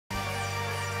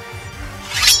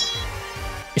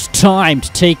It's time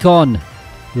to take on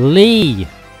Lee.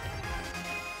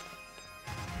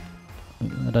 I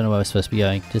don't know where we're supposed to be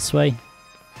going. This way?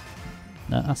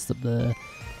 No, that's the...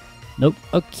 Nope.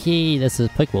 Okay, there's a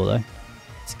Pokeball though.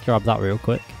 Let's grab that real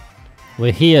quick.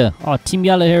 We're here. Oh, Team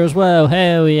Yellow here as well.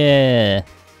 Hell yeah.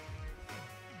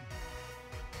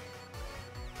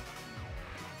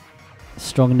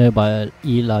 Strong no by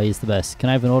Eli is the best. Can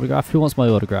I have an autograph? Who wants my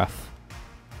autograph?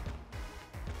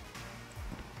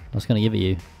 I was going to give it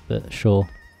you, but sure.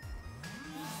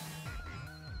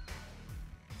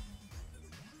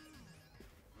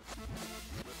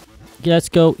 Let's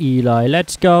go, Eli.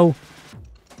 Let's go.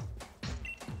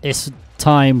 It's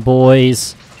time,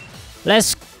 boys.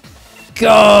 Let's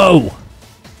go.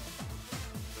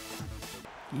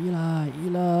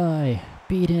 Eli.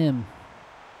 Beat him.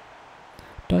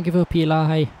 Don't give up,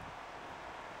 Eli.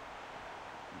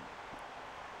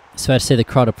 It's fair to say the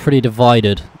crowd are pretty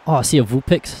divided. Oh, I see a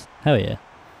Vulpix. Hell yeah.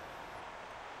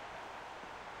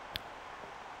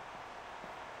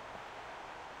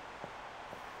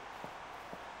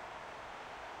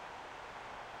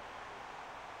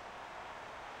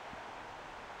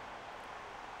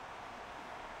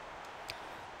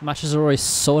 Matches are always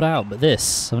sold out, but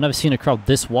this, I've never seen a crowd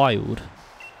this wild.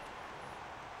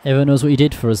 Everyone knows what you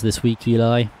did for us this week,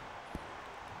 Eli.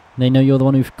 They know you're the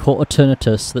one who caught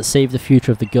Eternatus that saved the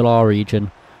future of the Galar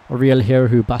region. A real hero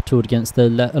who battled against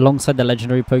alongside the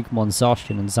legendary Pokémon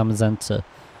Zacian and Zamazenta.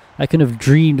 I couldn't have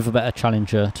dreamed of a better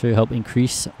challenger to help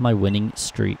increase my winning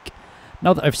streak.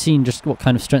 Now that I've seen just what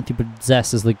kind of strength you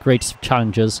possess as the greatest of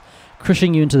challengers,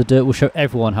 crushing you into the dirt will show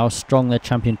everyone how strong their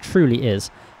champion truly is.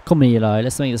 Come on, Eli,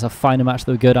 let's make this a final match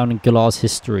that will go down in Galar's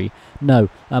history. No,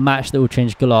 a match that will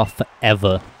change Galar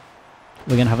forever.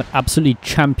 We're going to have an absolutely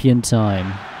champion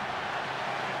time.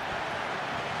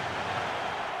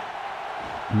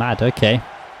 Mad, okay.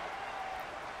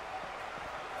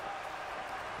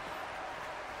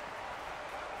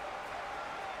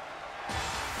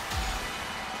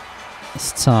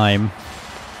 It's time.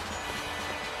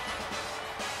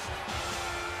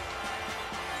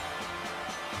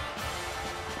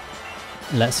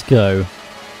 Let's go.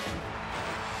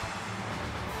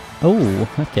 Oh,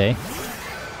 okay.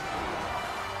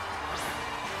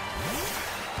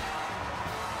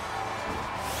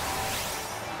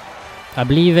 I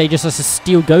believe he just has a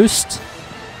Steel Ghost.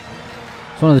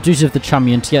 It's one of the duties of the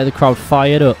champion to get the crowd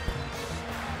fired up.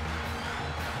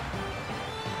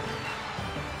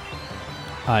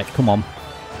 Alright, come on.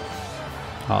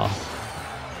 Oh.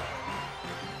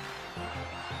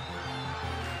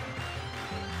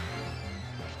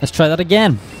 Let's try that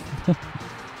again.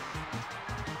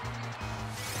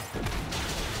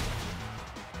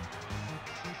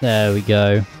 There we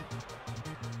go.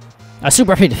 A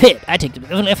super rapid hit. I take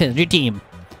the left of your team.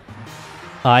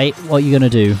 Alright, what are you gonna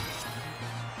do?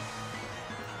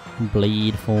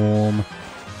 Bleed form.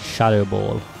 Shadow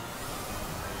Ball.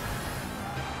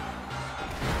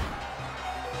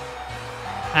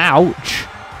 Ouch.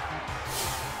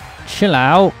 Chill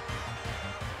out.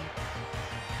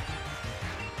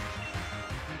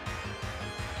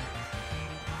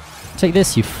 Take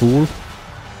this, you fool.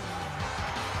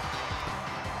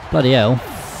 Bloody hell.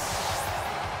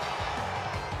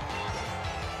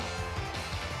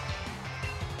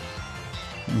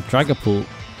 Dragapult.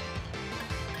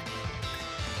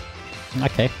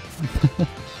 Okay.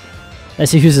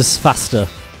 Let's see who's this faster.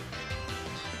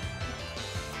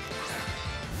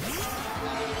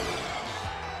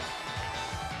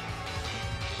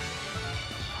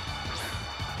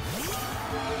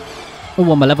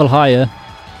 Oh, I'm a level higher.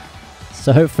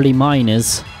 So hopefully mine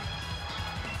is.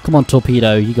 Come on,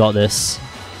 Torpedo, you got this.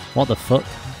 What the fuck?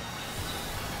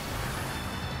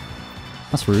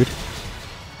 That's rude.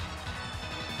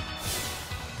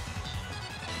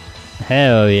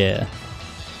 Hell yeah.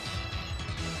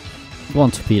 Go on,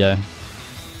 Torpedo.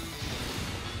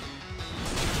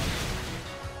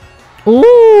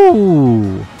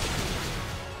 Ooh!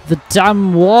 The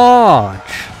damn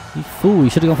watch! You fool, you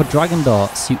should have gone for Dragon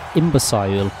Darts, you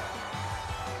imbecile.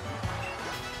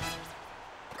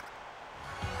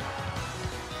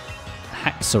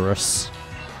 Haxorus.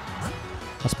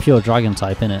 That's pure dragon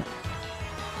type, innit?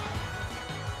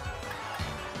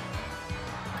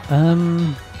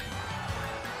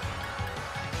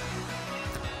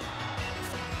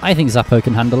 I think Zappo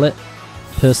can handle it,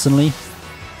 personally.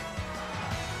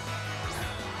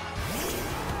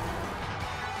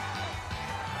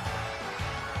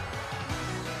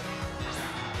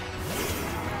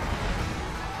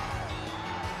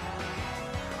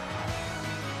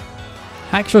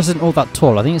 Haxorus isn't all that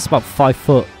tall. I think it's about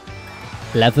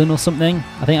 5'11" or something.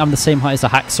 I think I'm the same height as a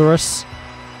Haxorus.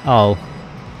 Oh.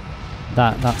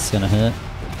 That's gonna hurt.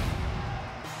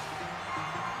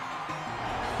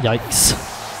 Yikes.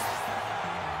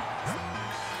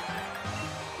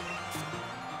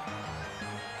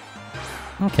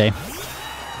 Okay.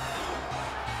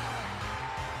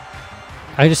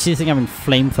 I just see the thing having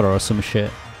flamethrower or some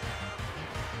shit.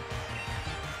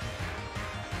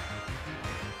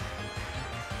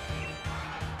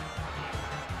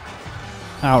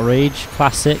 Outrage,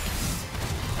 classic.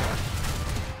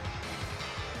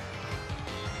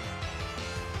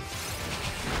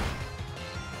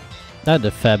 That did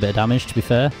a fair bit of damage, to be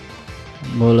fair.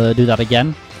 We'll do that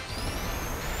again.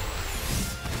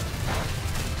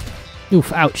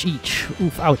 Oof, ouch, each.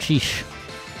 Oof, ouch, eesh.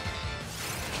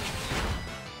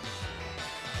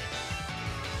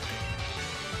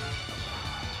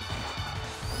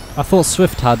 I thought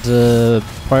Swift had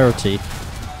priority.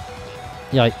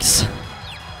 Yikes.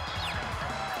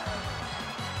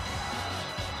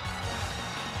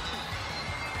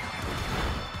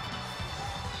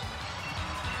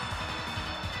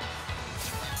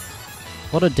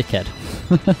 What a dickhead.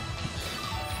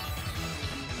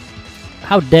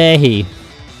 How dare he?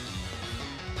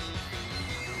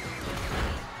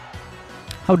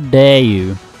 How dare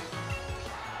you?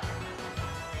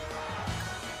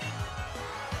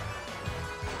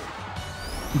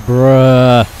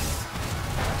 Bruh.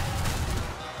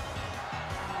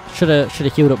 Shoulda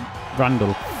healed up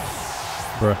Randall.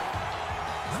 Bruh.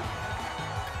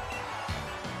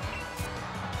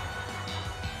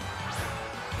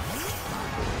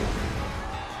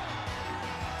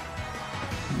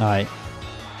 Alright.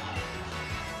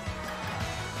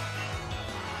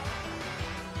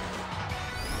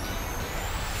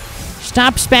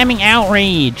 Stop spamming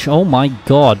outrage! Oh my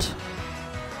god.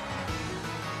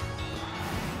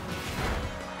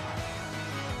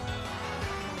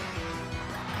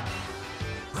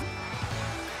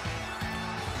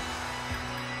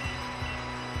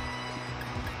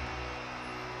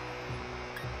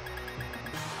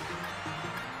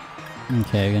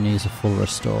 Okay, we're gonna use a full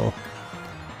restore.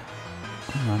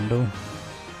 Randall.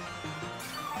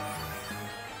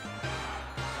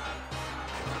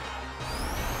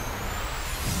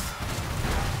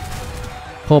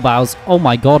 Poor Bowser. Oh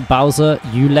my god, Bowser,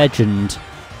 you legend.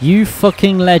 You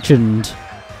fucking legend.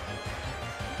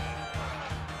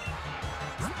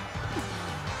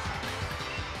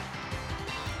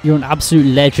 You're an absolute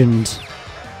legend,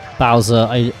 Bowser.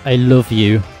 I love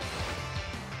you.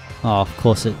 Oh, of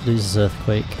course it loses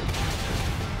Earthquake.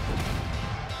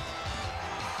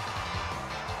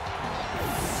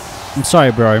 I'm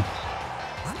sorry, bro.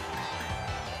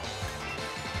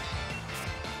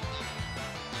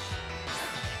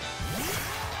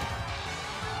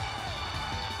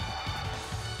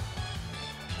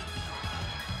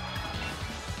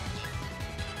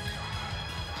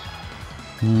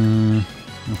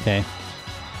 Okay.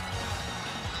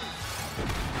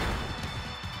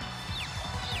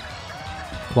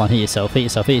 Come on, hit yourself, hit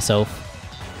yourself, hit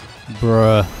yourself.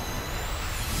 Bruh.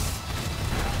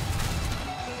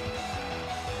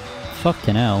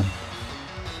 Fucking hell.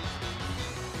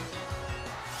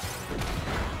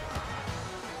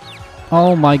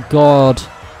 Oh my god.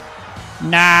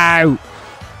 No!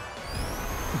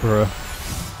 Bruh.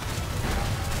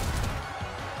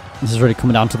 This is really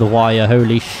coming down to the wire,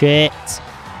 holy shit.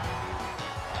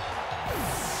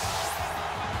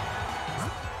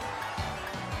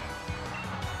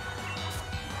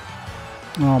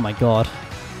 Oh my god.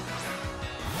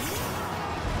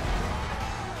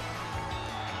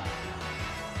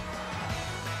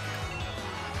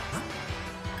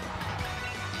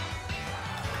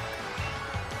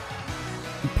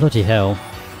 Bloody hell.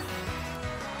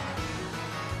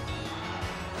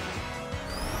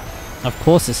 Of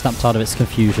course it snapped out of its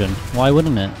confusion. Why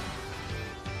wouldn't it?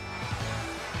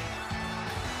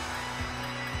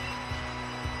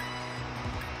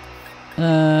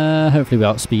 Hopefully we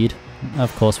outspeed.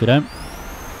 Of course we don't.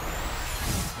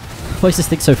 Why is this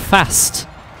thing so fast?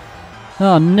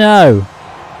 Oh no!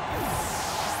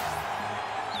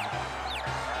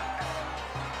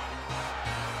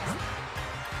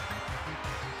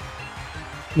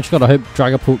 We just gotta hope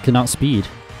Dragapult can outspeed.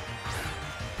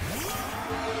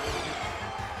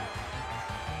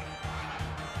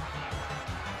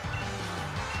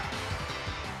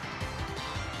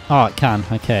 Oh, it can.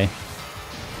 Okay.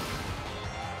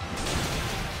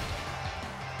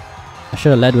 I should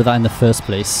have led with that in the first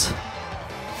place.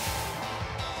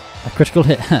 A critical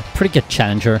hit. Pretty good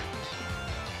challenger.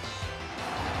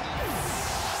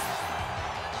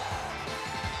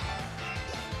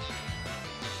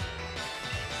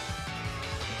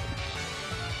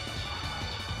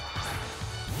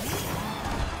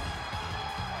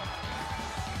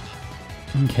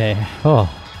 Okay. Oh.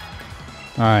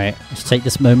 Alright, let's take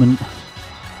this moment.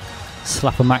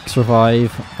 Slap a max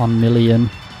revive on Million.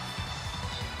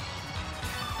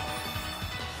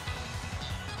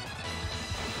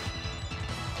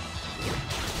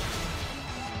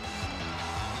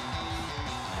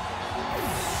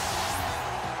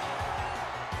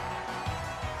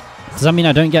 Does that mean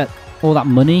I don't get all that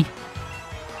money?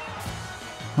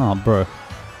 Oh, bro.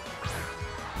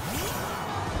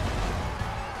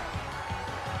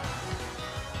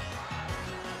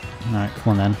 Alright,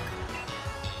 come on then.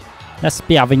 Let's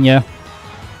be having you.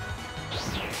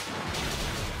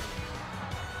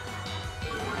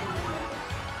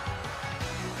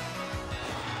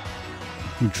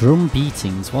 Drum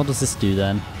beatings. What does this do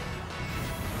then?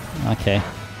 Okay.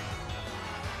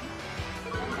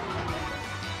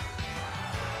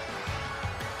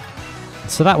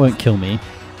 So that won't kill me.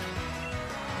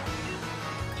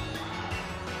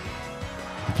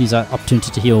 Use that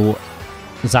opportunity to heal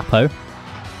Zappo.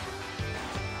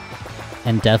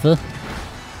 Endeavour.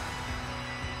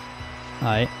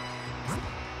 Alright.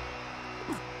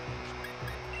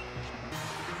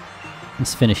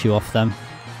 Let's finish you off then.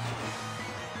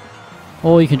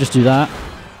 Or you can just do that.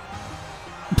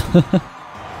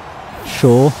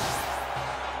 Sure.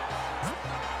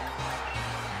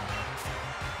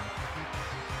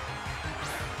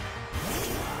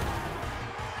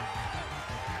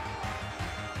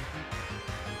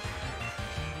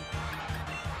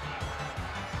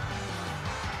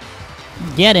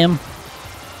 Get him!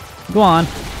 Go on!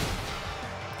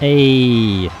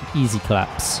 Hey, easy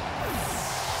collapse.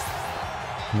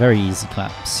 Very easy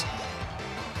collapse.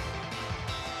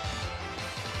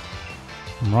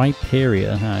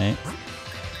 Rhyperia, alright.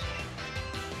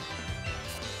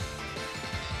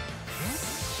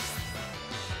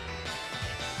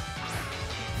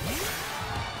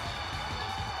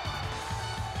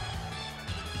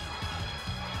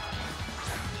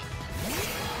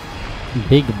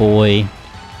 Big boy.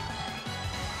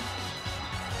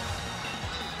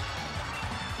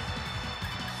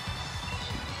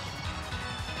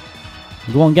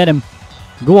 Go on, get him.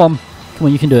 Go on. Come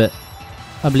on, you can do it.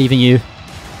 I believe in you.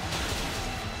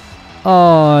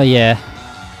 Oh, yeah.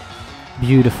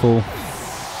 Beautiful.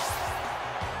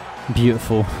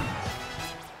 Beautiful.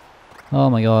 Oh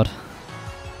my god.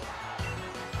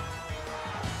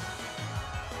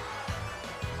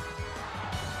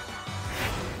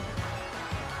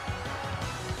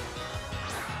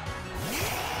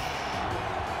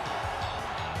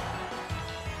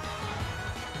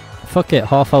 Fuck it,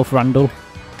 half health Randall.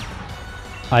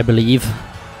 I believe.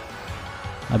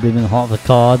 I believe in the heart of the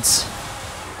cards.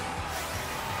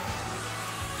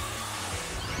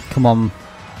 Come on.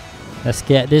 Let's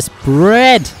get this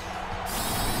bread!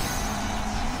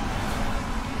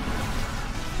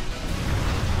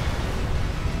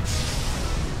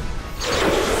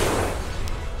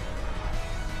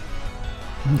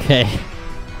 Okay.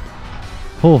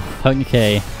 Oh,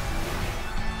 okay.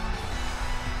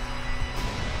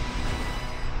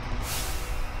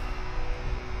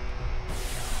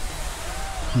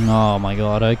 Oh my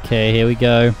god, okay, here we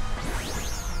go.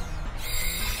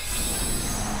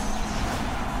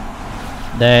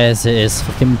 There's it is,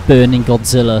 fucking burning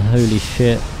Godzilla, holy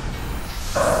shit.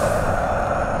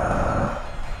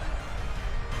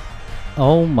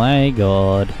 Oh my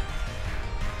god.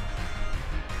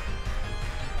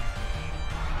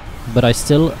 But I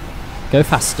still go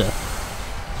faster.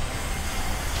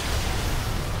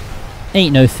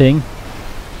 Ain't no thing.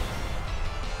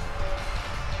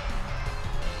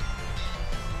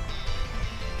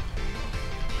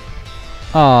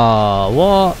 Ah,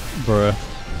 what? Bruh.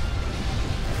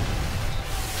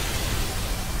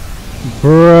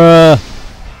 Bruh.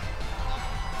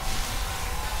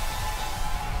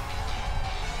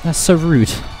 That's so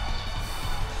rude.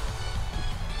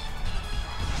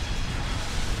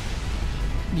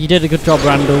 You did a good job,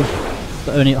 Randall,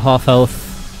 but only at half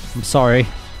health. I'm sorry.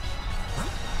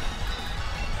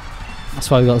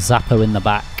 That's why we got Zappo in the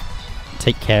back.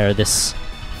 Take care of this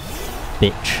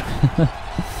bitch.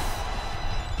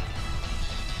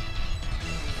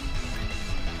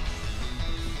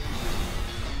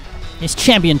 It's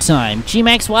champion time!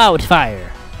 G-Max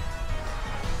Wildfire!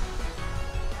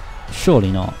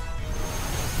 Surely not.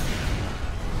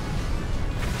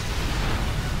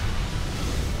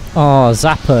 Oh,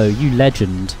 Zappo, you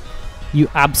legend. You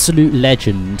absolute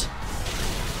legend.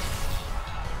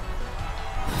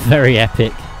 Very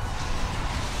epic.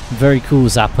 Very cool,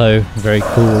 Zappo. Very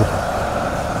cool.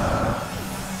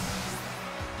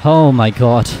 Oh my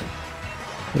god.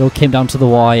 It all came down to the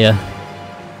wire.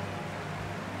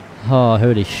 Oh,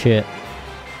 holy shit.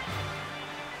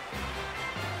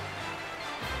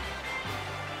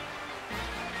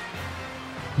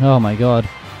 Oh my god.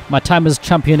 My time as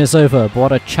champion is over, but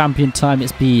what a champion time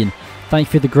it's been. Thank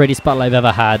you for the greatest battle I've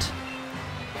ever had.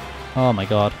 Oh my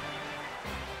god.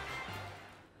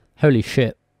 Holy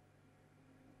shit.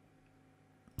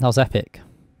 That was epic.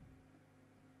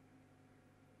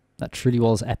 That truly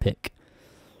was epic.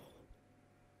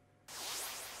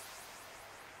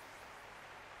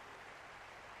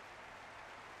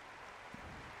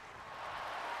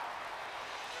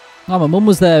 Oh, my mum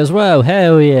was there as well.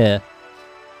 Hell yeah.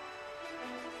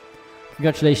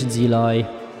 Congratulations, Eli.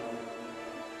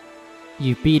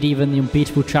 You've beat even the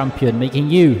unbeatable champion, making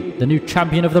you the new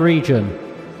champion of the region.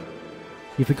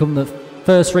 You've become the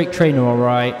first-rate trainer,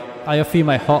 alright. I offer you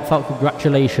my heartfelt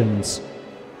congratulations.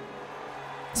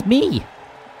 It's me.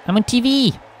 I'm on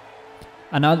TV.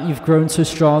 And now that you've grown so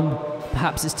strong,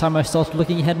 perhaps it's time I started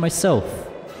looking ahead myself.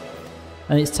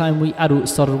 And it's time we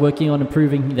adults started working on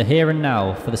improving the here and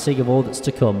now for the sake of all that's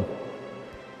to come.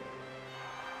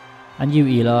 And you,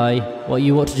 Eli, what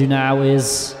you ought to do now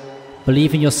is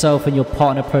believe in yourself and your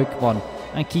partner Pokemon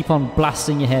and keep on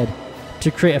blasting ahead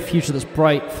to create a future that's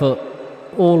bright for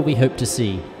all we hope to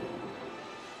see.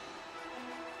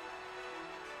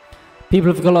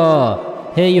 People of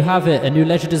Galar, here you have it. A new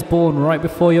legend is born right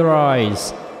before your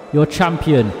eyes. Your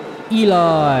champion,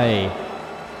 Eli.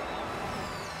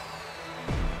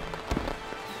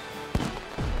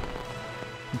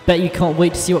 Bet you can't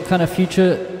wait to see what kind of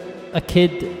future a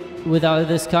kid without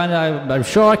this kind of... I'm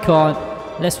sure I can't.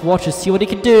 Let's watch and see what he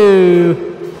can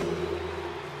do.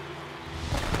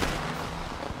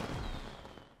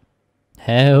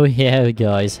 Hell yeah,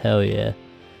 guys. Hell yeah.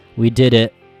 We did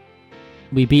it.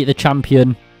 We beat the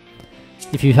champion.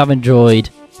 If you have enjoyed,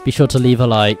 be sure to leave a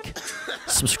like.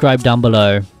 Subscribe down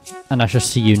below. And I shall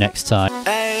see you next time.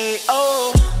 Hey,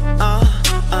 oh,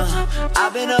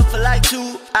 I've been up for like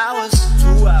 2 hours.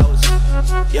 2 hours.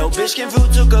 Yo, bitch came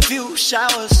through, took a few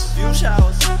showers.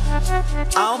 I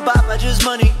don't bop, I just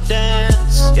money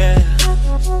dance, yeah.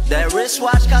 That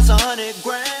wristwatch costs 100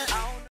 grand.